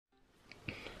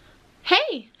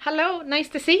Hello, nice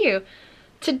to see you.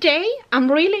 Today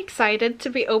I'm really excited to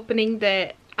be opening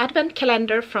the advent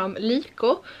calendar from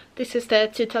LYKO. This is the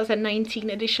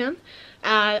 2019 edition.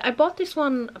 I bought this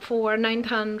one for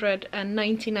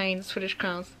 999 Swedish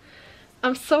crowns.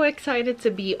 I'm so excited to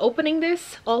be opening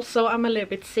this. Also, I'm a little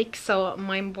bit sick, so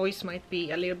my voice might be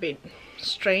a little bit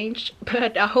strange,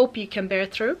 but I hope you can bear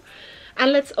through.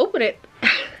 And let's open it.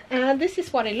 This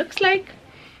is what it looks like.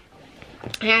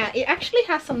 It actually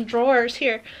has some drawers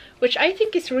here, which I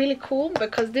think is really cool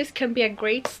because this can be a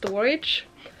great storage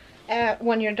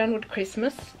when you're done with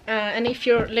Christmas. And if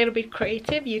you're a little bit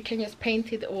creative, you can just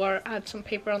paint it or add some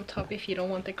paper on top if you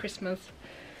don't want the Christmas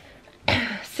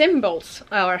symbols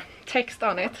or text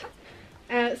on it.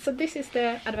 So this is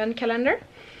the advent calendar.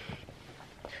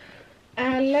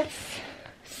 Let's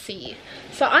see.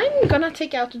 So I'm gonna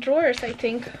take out the drawers, I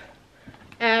think,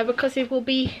 because it will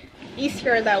be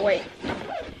easier that way.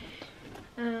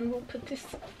 And we'll put this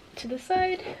to the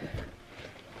side.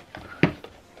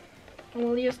 And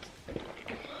we'll just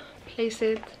place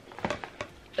it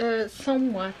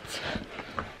somewhat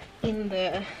in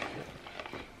the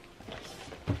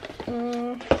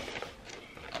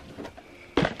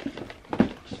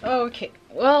okay,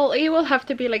 well, it will have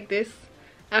to be like this.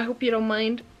 I hope you don't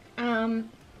mind.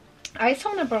 I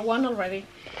saw number 1 already.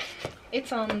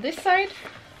 It's on this side.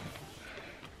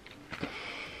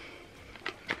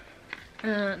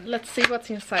 Let's see what's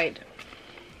inside.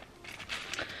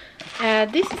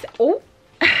 This is, oh,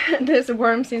 there's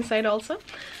worms inside also.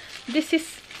 This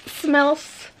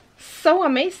smells so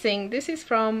amazing. This is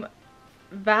from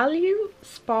Value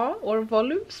Spa or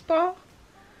Volume Spa.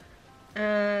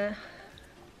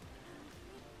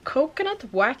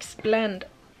 Coconut wax blend.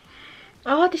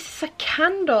 Oh, this is a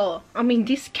candle. I mean,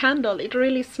 this candle, it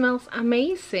really smells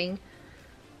amazing.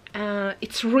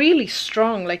 It's really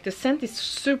strong, like the scent is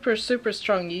super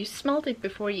strong. You smelled it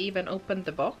before you even opened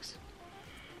the box.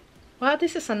 Wow,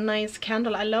 this is a nice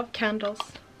candle. I love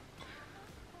candles.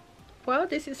 Wow,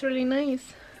 this is really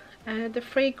nice. The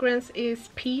fragrance is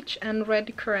peach and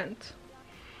red currant.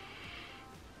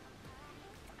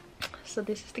 So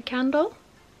this is the candle.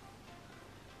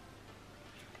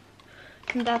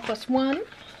 And that was 1.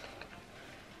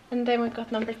 And then we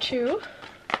got number 2.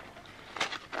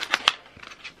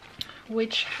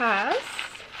 Which has,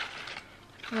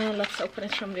 let's open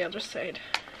it from the other side.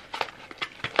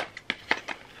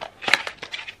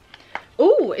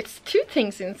 Oh, it's 2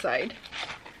 things inside.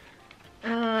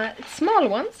 It's small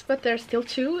ones, but there's still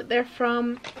 2. They're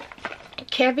from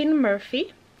Kevin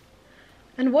Murphy.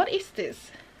 And what is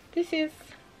this? This is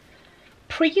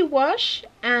pre-wash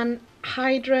and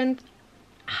hydrate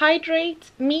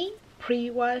me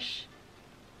pre-wash.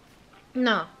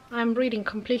 No, I'm reading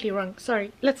completely wrong.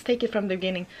 Sorry, let's take it from the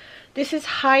beginning. This is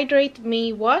Hydrate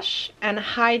Me Wash and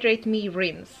Hydrate Me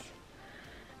Rinse.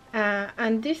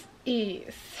 And this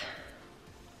is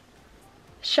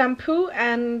shampoo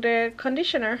and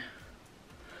conditioner.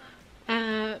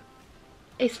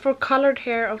 It's for colored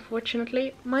hair,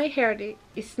 unfortunately. My hair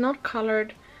is not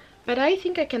colored, but I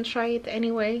think I can try it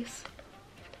anyways.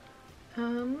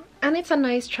 And it's a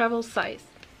nice travel size.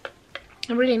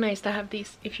 Really nice to have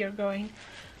these if you're going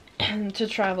to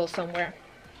travel somewhere.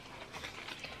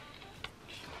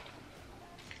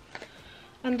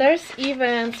 And there's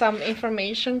even some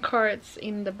information cards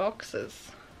in the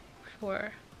boxes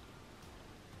for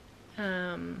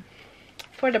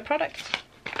the product.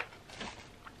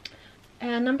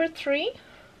 Number 3.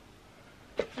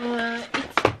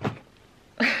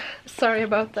 Sorry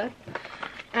about that.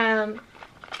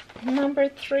 Number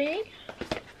 3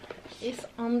 is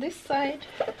on this side,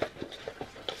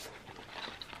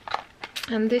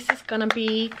 and this is gonna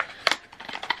be,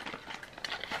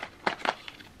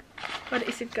 what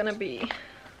is it gonna be?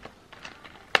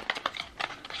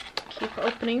 Keep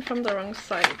opening from the wrong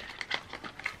side.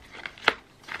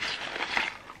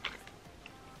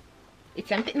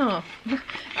 It's empty? No.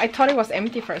 I thought it was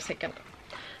empty for a second.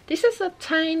 This is a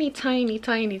tiny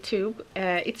tube.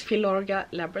 It's Filorga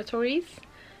Laboratories.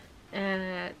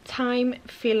 Time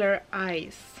Filler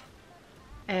Eyes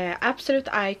Absolute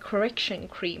Eye Correction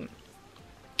Cream.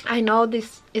 I know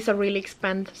this is a really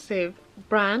expensive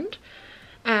brand,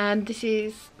 and this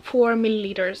is 4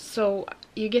 milliliters, so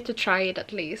you get to try it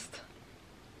at least.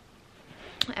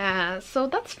 So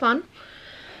that's fun.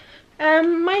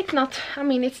 Might not, I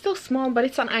mean, it's still small, but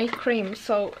it's an eye cream,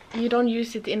 so you don't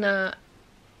use it in a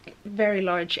very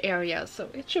large area, so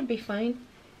it should be fine.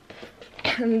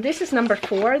 And this is number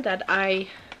 4 that I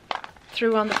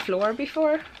threw on the floor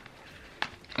before.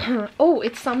 Oh,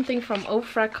 it's something from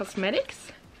Ofra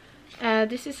Cosmetics.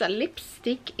 This is a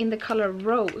lipstick in the color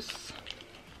Rose.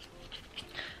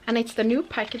 And it's the new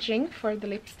packaging for the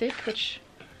lipstick, which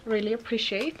I really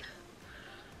appreciate.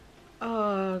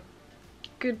 Oh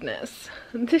goodness,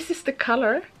 this is the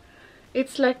color.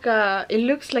 It's like a, it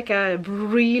looks like a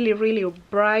really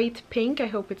bright pink. I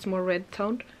hope it's more red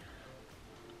toned.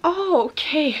 Oh,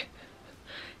 okay.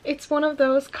 It's one of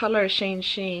those color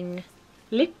changing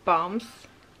lip balms.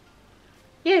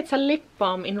 Yeah, it's a lip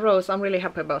balm in rose. I'm really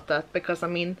happy about that, because I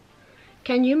mean,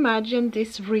 can you imagine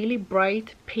this really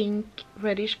bright pink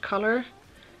reddish color?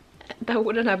 That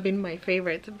wouldn't have been my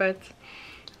favorite, but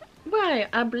well,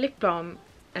 a lip balm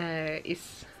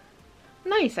is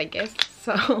nice, I guess.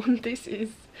 So this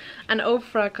is an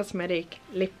Ofra Cosmetic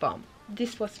lip balm.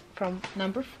 This was from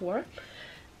number 4.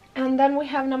 And then we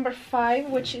have number 5,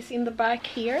 which is in the back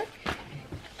here.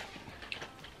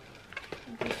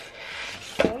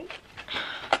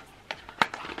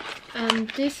 And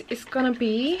this is gonna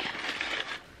be,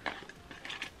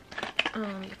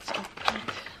 let's open it.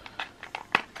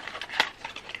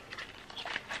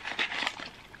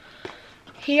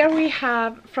 Here we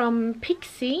have from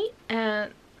Pixie,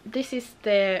 and this is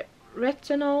the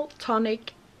Retinol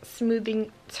Tonic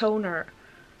Smoothing Toner.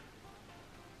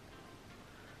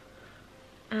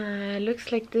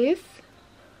 Looks like this.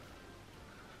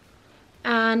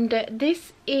 And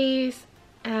this is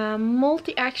a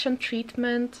multi-action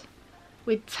treatment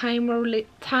with time-release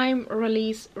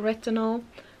retinol.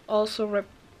 Also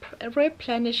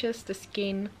replenishes the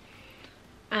skin,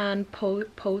 and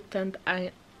potent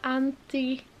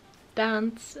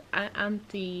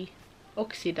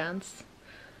antioxidants.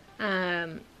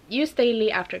 Use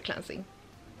daily after cleansing.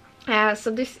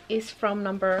 So this is from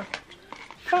number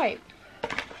 5.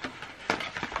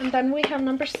 And then we have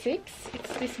number 6.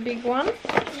 It's this big one.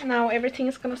 Now everything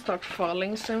is gonna start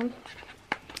falling soon.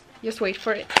 Just wait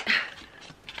for it.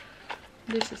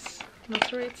 This is not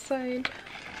the right side.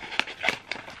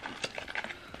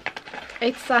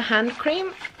 It's a hand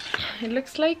cream. It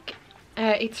looks like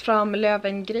it's from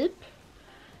Löwengrip,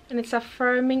 and it's a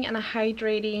firming and a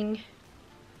hydrating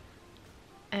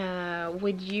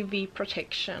with UV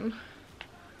protection.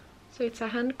 So it's a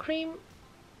hand cream.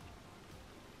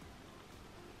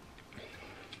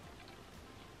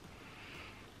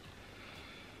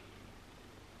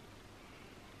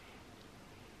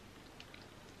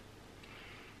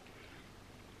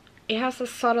 It has a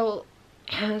subtle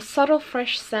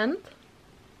fresh scent.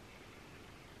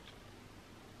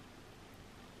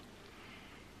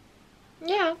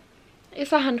 Yeah,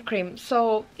 it's a hand cream,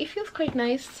 so it feels quite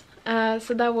nice.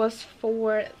 So that was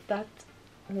for that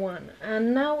one.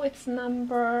 And now it's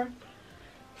number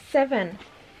 7.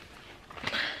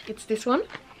 It's this one.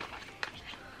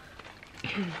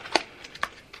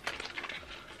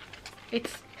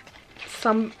 It's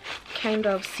some kind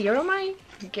of serum, I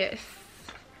guess.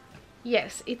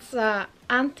 Yes, it's a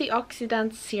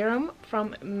antioxidant serum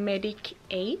from Medic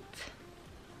 8.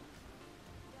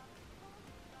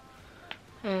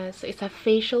 So it's a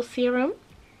facial serum.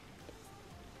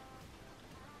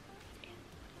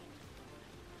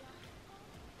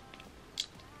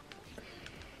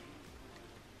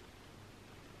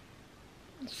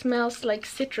 It smells like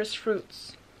citrus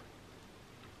fruits.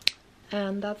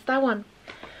 And that's that one.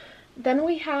 Then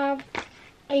we have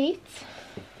 8.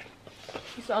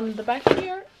 It's on the back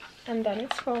here, and then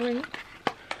it's falling.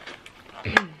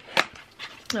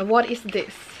 Now what is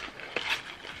this?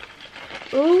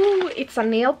 Ooh, it's a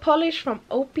nail polish from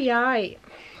OPI.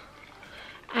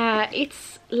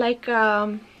 It's like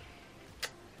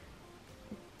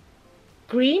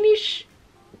greenish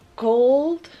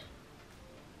gold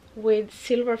with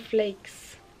silver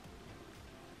flakes.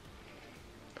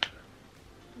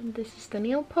 And this is the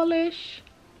nail polish.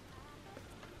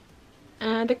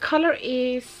 And the color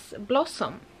is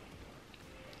Blossom.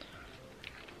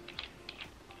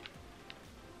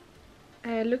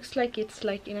 Looks like it's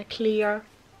like in a clear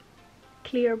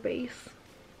base.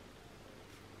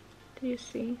 Do you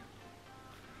see?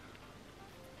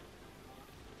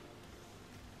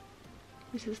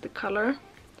 This is the color.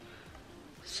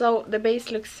 So the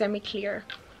base looks semi-clear.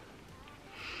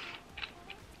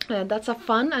 That's a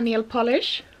nail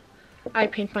polish. I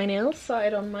paint my nails, so I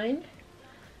don't mind.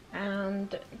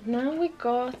 And now we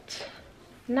got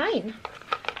 9.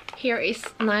 Here is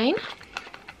 9.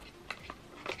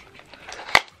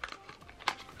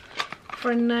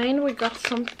 For 9 we got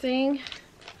something.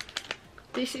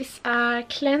 This is a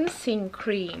cleansing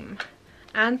cream,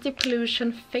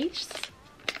 anti-pollution face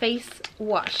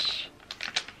wash.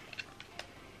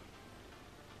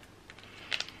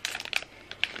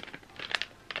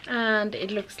 And it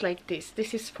looks like this.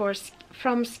 This is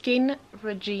from Skin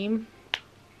Regime.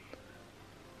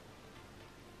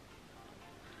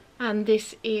 and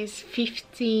this is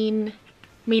 15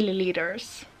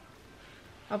 milliliters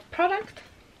of product.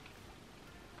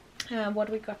 What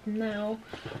we got now,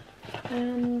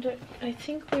 and I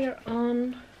think we're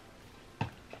on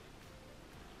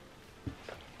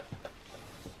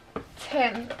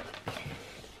 10.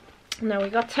 Now we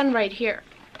got 10 right here,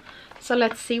 so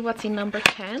let's see what's in number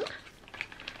 10.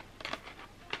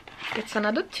 It's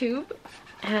another tube,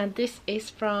 and this is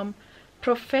from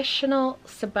Professional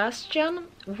Sebastian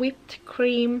Whipped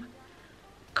Cream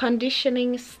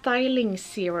Conditioning Styling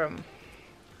Serum.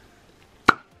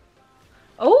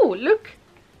 Oh, look!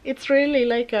 It's really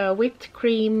like a whipped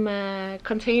cream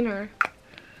container.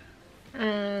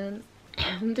 And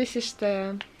this is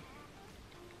the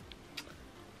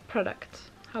product,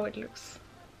 how it looks.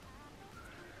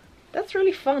 That's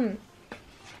really fun.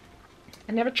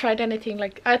 I never tried anything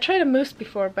like... I tried a mousse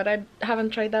before, but I haven't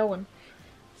tried that one.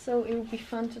 So it would be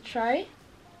fun to try.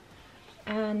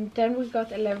 And then we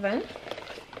got 11.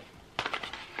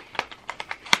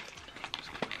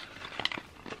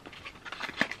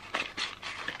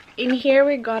 In here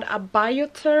we got a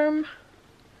Biotherm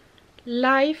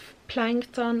Life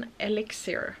Plankton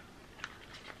Elixir.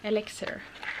 And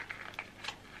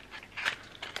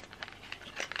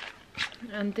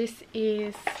this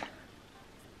is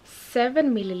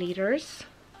 7 milliliters.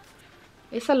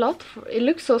 It's a lot. It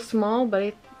looks so small, but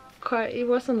it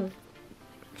wasn't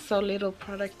so little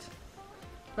product.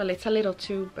 Well, it's a little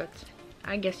too, but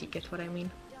I guess you get what I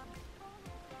mean.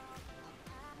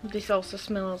 This also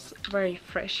smells very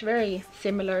fresh, very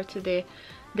similar to the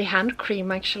hand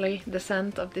cream, actually, the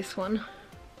scent of this one.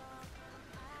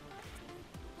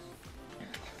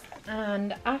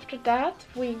 And after that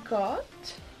we got,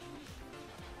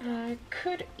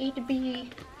 could it be,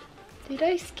 did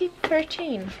I skip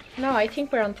 13? No, I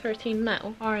think we're on 13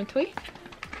 now, aren't we?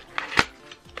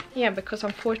 Yeah, because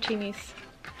on 14 is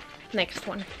next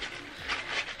one.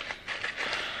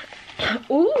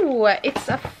 Ooh, it's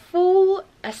a full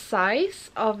size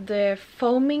of the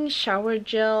foaming shower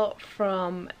gel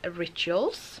from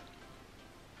Rituals.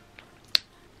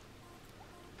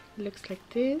 Looks like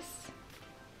this.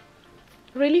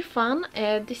 Really fun.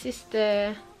 This is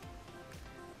the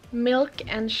milk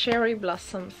and cherry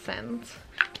blossom scent.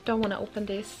 Don't want to open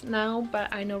this now,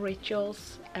 but I know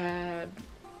Rituals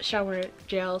shower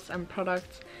gels and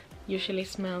products usually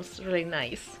smells really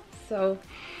nice. So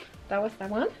that was that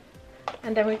one.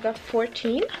 And then we got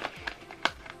 14.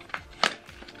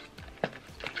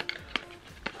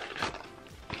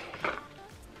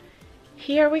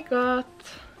 Here we got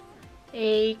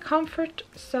a Comfort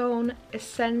Zone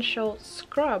Essential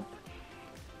Scrub.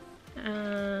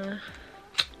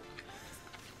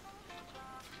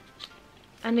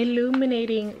 An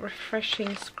illuminating,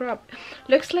 refreshing scrub.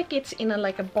 Looks like it's in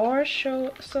like a bar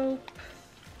soap,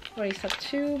 or is a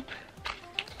tube.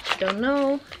 Don't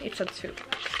know. It's a tube.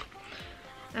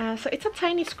 So it's a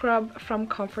tiny scrub from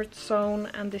Comfort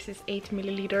Zone, and this is 8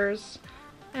 milliliters.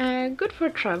 Good for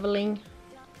traveling,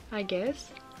 I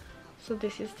guess. So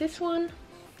this is this one.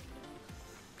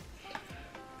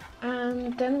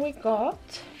 And then we got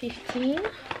 15.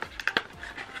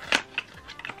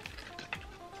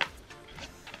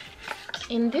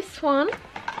 In this one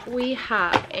we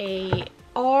have a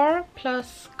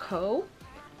LYKO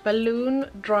Balloon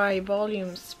Dry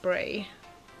Volume Spray.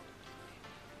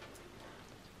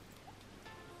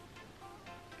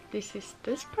 This is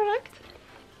this product.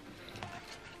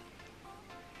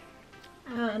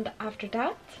 And after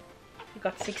that we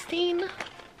got 16,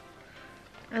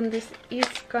 and this is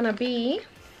gonna be,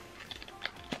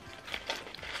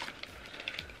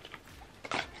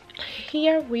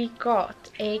 here we got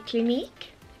a Clinique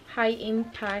High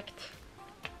Impact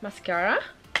Mascara.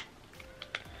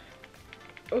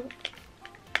 Oh,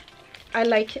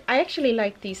 I actually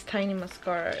like these tiny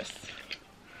mascaras.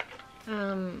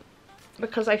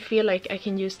 Because I feel like I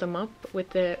can use them up. With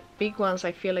the big ones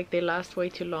I feel like they last way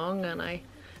too long, and I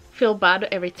feel bad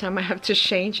every time I have to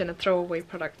change and throw away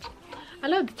product. I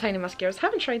love the tiny mascaras.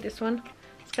 Haven't tried this one.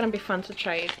 It's gonna be fun to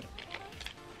try it.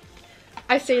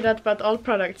 I say that about all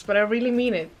products, but I really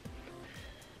mean it.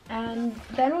 And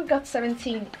then we got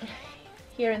 17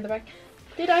 here in the back.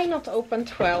 Did I not open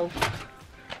 12?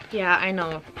 Yeah, I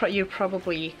know. You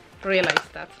probably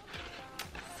realized that.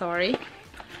 Sorry.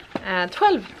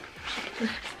 12.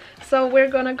 So we're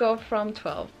gonna go from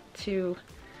 12 to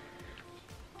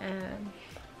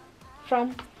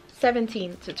from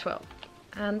 17 to 12,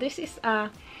 and this is a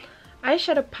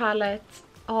eyeshadow palette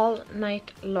All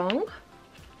Night Long.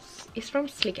 It's from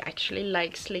Slick. I actually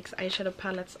like Slick's eyeshadow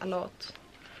palettes a lot,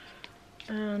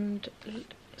 and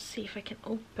let's see if I can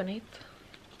open it.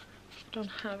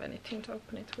 Don't have anything to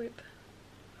open it with.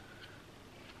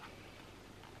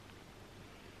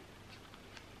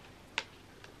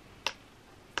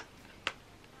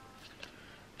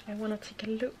 I want to take a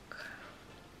look.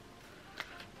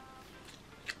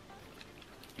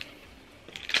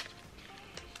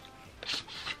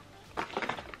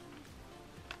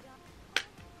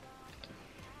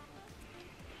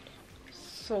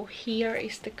 So here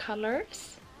is the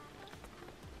colors,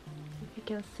 if you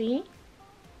can see.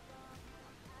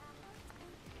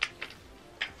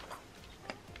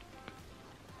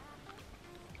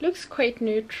 Looks quite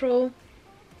neutral,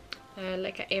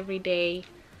 like an everyday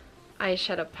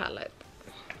eyeshadow palette.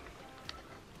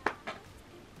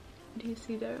 Do you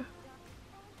see there?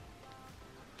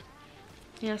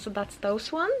 Yeah, so that's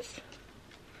those ones.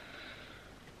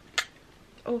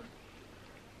 Oh,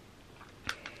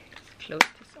 let's close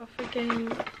this off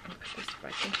again. I'll put this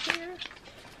back in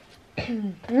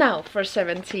here. Now for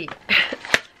 17.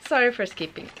 Sorry for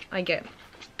skipping again.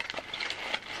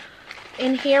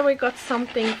 In here we got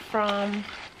something from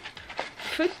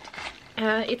Foot.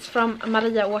 It's from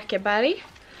Maria Åkerberg,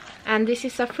 and this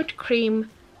is a foot cream,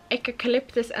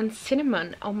 eucalyptus and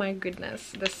cinnamon. Oh my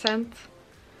goodness, the scent.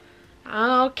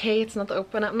 Okay, it's not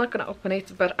open. I'm not gonna open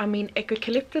it, but I mean,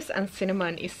 eucalyptus and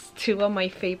cinnamon is two of my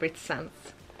favorite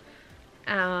scents.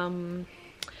 I'm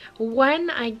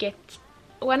gonna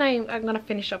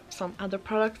finish up some other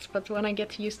products, but when I get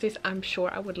to use this, I'm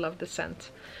sure I would love the scent.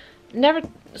 Never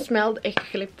smelled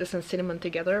eucalyptus and cinnamon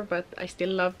together, but I still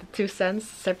love the two scents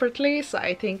separately, so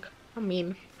I think, I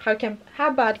mean,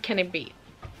 how bad can it be?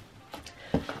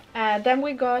 Then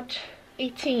we got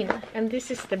 18, and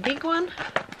this is the big one.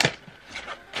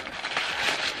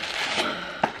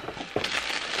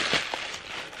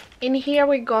 In here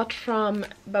we got from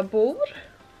Babour,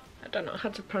 I don't know how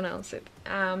to pronounce it.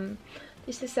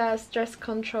 This is a stress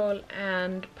control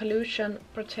and pollution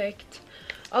protect.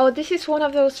 Oh, this is one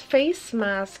of those face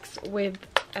masks with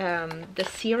the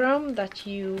serum that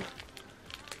you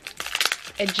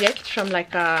eject from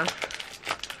like a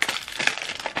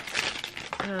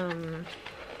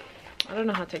I don't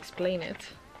know how to explain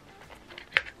it.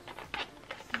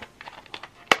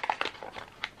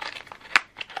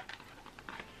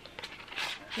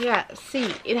 Yeah,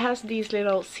 see, it has these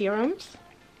little serums.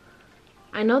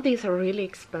 I know these are really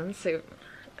expensive.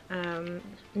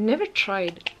 Never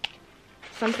tried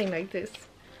something like this,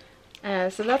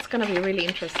 so that's gonna be really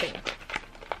interesting.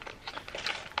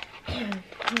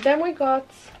 Then we got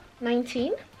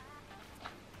 19,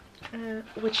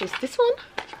 which is this one.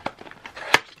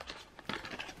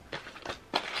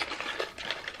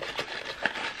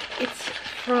 It's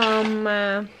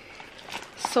from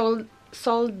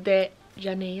Sol de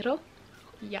Janeiro.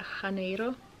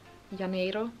 Janeiro.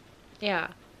 Yeah,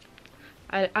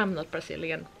 I'm not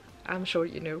Brazilian. I'm sure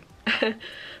you know.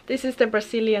 This is the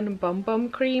Brazilian Bum Bum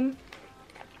cream,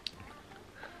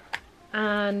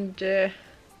 and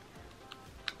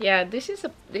yeah,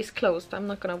 this closed. I'm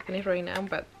not gonna open it right now,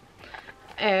 but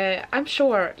I'm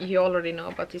sure you already know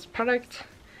about this product.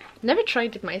 Never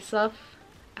tried it myself,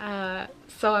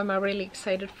 so I'm really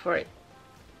excited for it.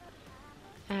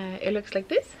 It looks like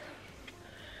this,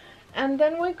 and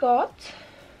then we got,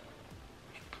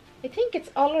 I think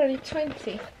it's already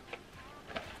 20.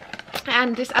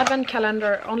 And this advent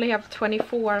calendar only have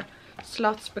 24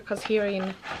 slots, because here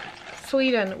in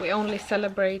Sweden we only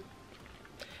celebrate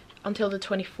until the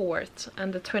 24th,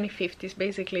 and the 25th is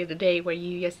basically the day where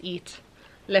you just eat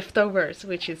leftovers,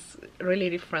 which is really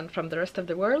different from the rest of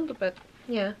the world. But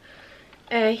yeah,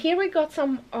 here we got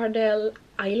some Ardell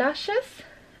eyelashes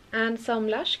and some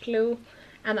lash glue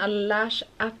and a lash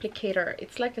applicator.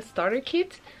 It's like a starter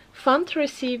kit, fun to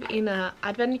receive in an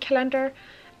advent calendar.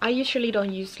 I usually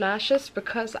don't use lashes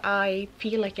because I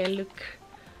feel like I look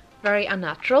very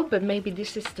unnatural, but maybe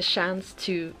this is the chance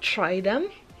to try them,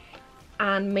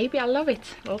 and maybe I love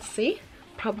it. We'll see.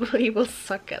 Probably will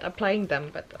suck at applying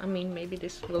them, but I mean, maybe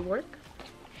this will work.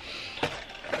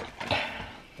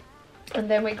 And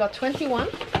then we got 21.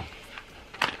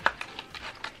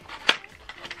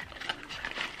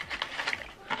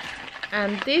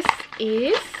 And this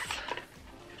is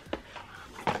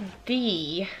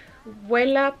the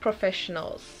Wella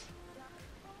Professionals.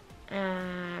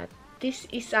 This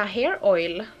is a hair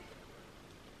oil,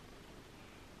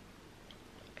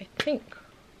 I think.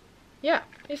 Yeah,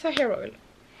 it's a hair oil.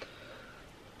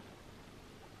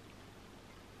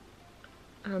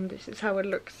 And this is how it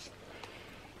looks.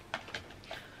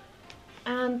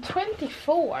 And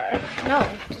 24, no,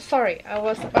 sorry, I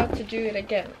was about to do it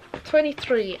again.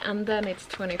 23, and then it's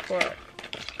 24.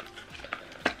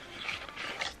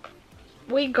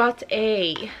 We got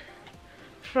a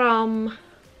from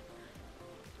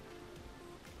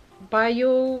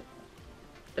Bio.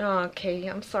 Okay,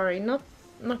 I'm sorry, not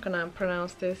gonna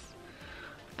pronounce this.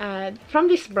 From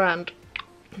this brand,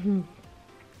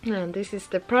 And this is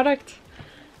the product,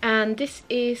 and this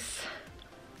is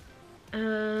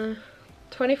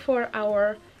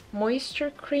 24-hour moisture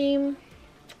cream,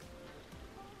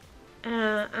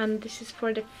 and this is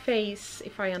for the face,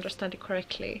 if I understand it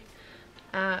correctly.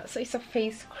 So it's a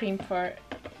face cream for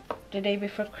the day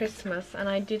before Christmas, and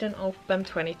I didn't open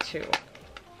 22.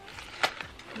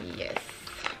 Yes,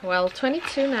 well,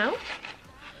 22 now.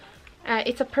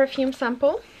 It's a perfume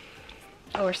sample,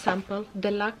 or sample,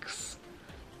 deluxe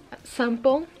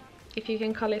sample, if you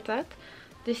can call it that.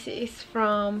 This is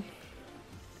from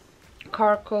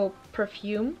LYKO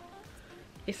perfume.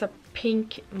 It's a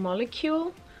pink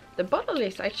molecule. The bottle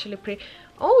is actually pretty.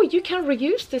 Oh, you can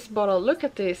reuse this bottle. Look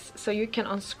at this. So you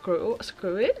can screw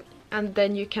it, and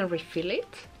then you can refill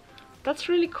it. That's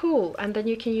really cool. And then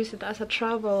you can use it as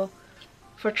a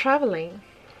for traveling.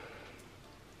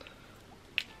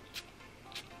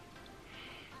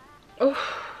 Oh,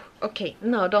 okay.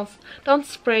 No, don't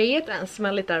spray it and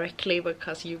smell it directly,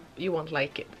 because you won't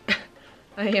like it.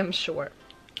 I am sure.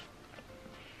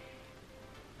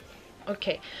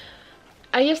 Okay,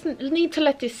 I just need to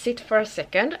let this sit for a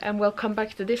second, and we'll come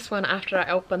back to this one after I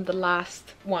open the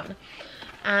last one.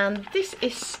 And this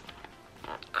is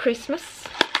Christmas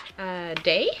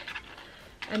Day,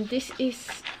 and this is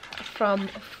from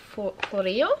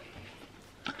Vexento,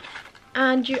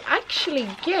 and you actually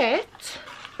get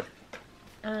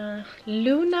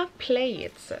Luna Play,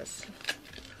 it says.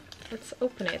 Let's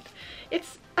open it.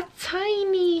 It's a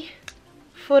tiny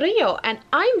Vexento, and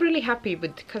I'm really happy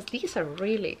with, because these are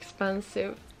really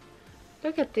expensive.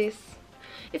 Look at this.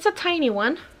 It's a tiny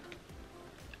one.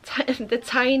 The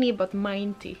tiny but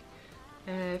mighty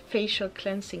facial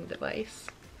cleansing device.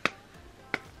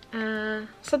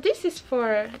 So this is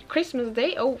for Christmas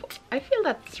Day. Oh, I feel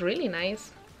that's really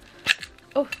nice.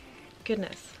 Oh,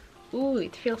 goodness. Ooh,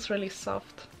 it feels really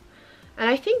soft. And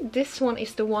I think this one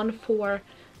is the one for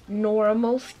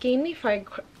normal skin, if I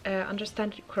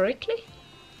understand it correctly.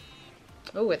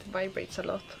 Oh, it vibrates a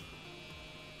lot.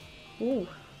 Ooh,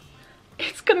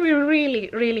 it's gonna be really,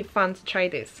 really fun to try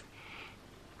this.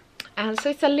 And so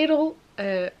it's a little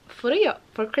Vexento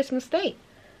for Christmas Day.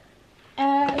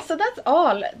 So that's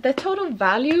all. The total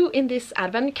value in this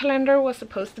advent calendar was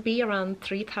supposed to be around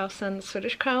 3,000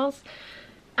 Swedish crowns.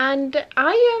 And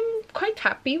I am quite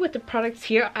happy with the products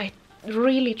here. I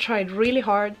really tried really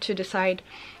hard to decide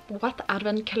what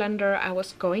advent calendar I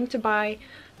was going to buy,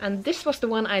 and this was the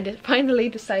one I finally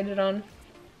decided on.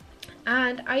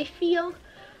 And I feel,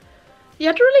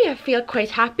 yeah, really I feel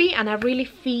quite happy, and I really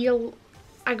feel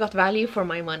I got value for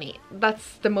my money.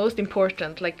 That's the most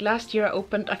important. Like last year I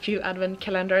opened a few advent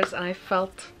calendars and I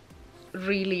felt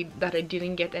really that I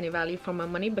didn't get any value for my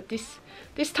money, but this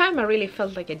time I really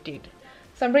felt like I did.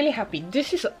 So I'm really happy.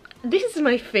 This is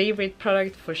my favorite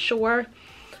product for sure.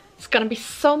 It's gonna be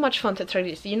so much fun to try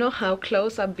this. You know how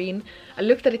close I've been. I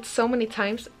looked at it so many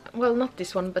times. Well, not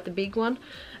this one, but the big one.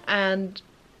 And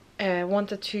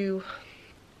wanted to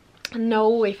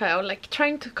know if I was like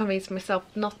trying to convince myself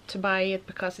not to buy it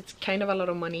because it's kind of a lot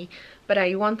of money. But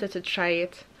I wanted to try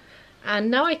it.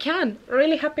 And now I can.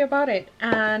 Really happy about it.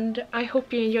 And I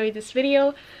hope you enjoyed this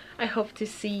video. I hope to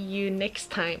see you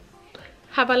next time.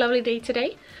 Have a lovely day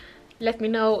today. Let me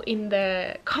know in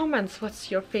the comments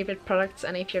what's your favorite products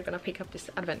and if you're gonna pick up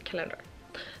this advent calendar.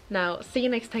 Now, see you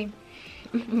next time.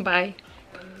 Bye.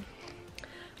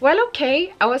 Well,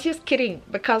 okay, I was just kidding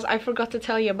because I forgot to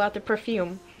tell you about the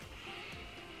perfume.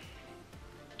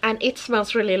 And it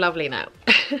smells really lovely now.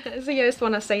 So I just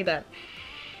wanna say that.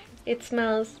 It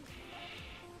smells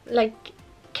like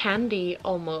candy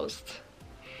almost.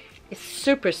 It's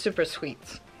super, super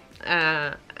sweet.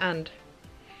 And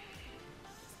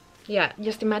yeah,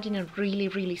 just imagine a really,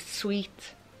 really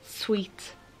sweet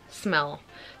smell.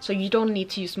 So you don't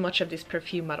need to use much of this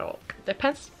perfume at all.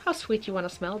 Depends how sweet you want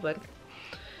to smell, but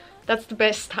that's the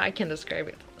best I can describe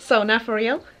it. So now for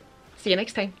real, see you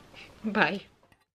next time. Bye.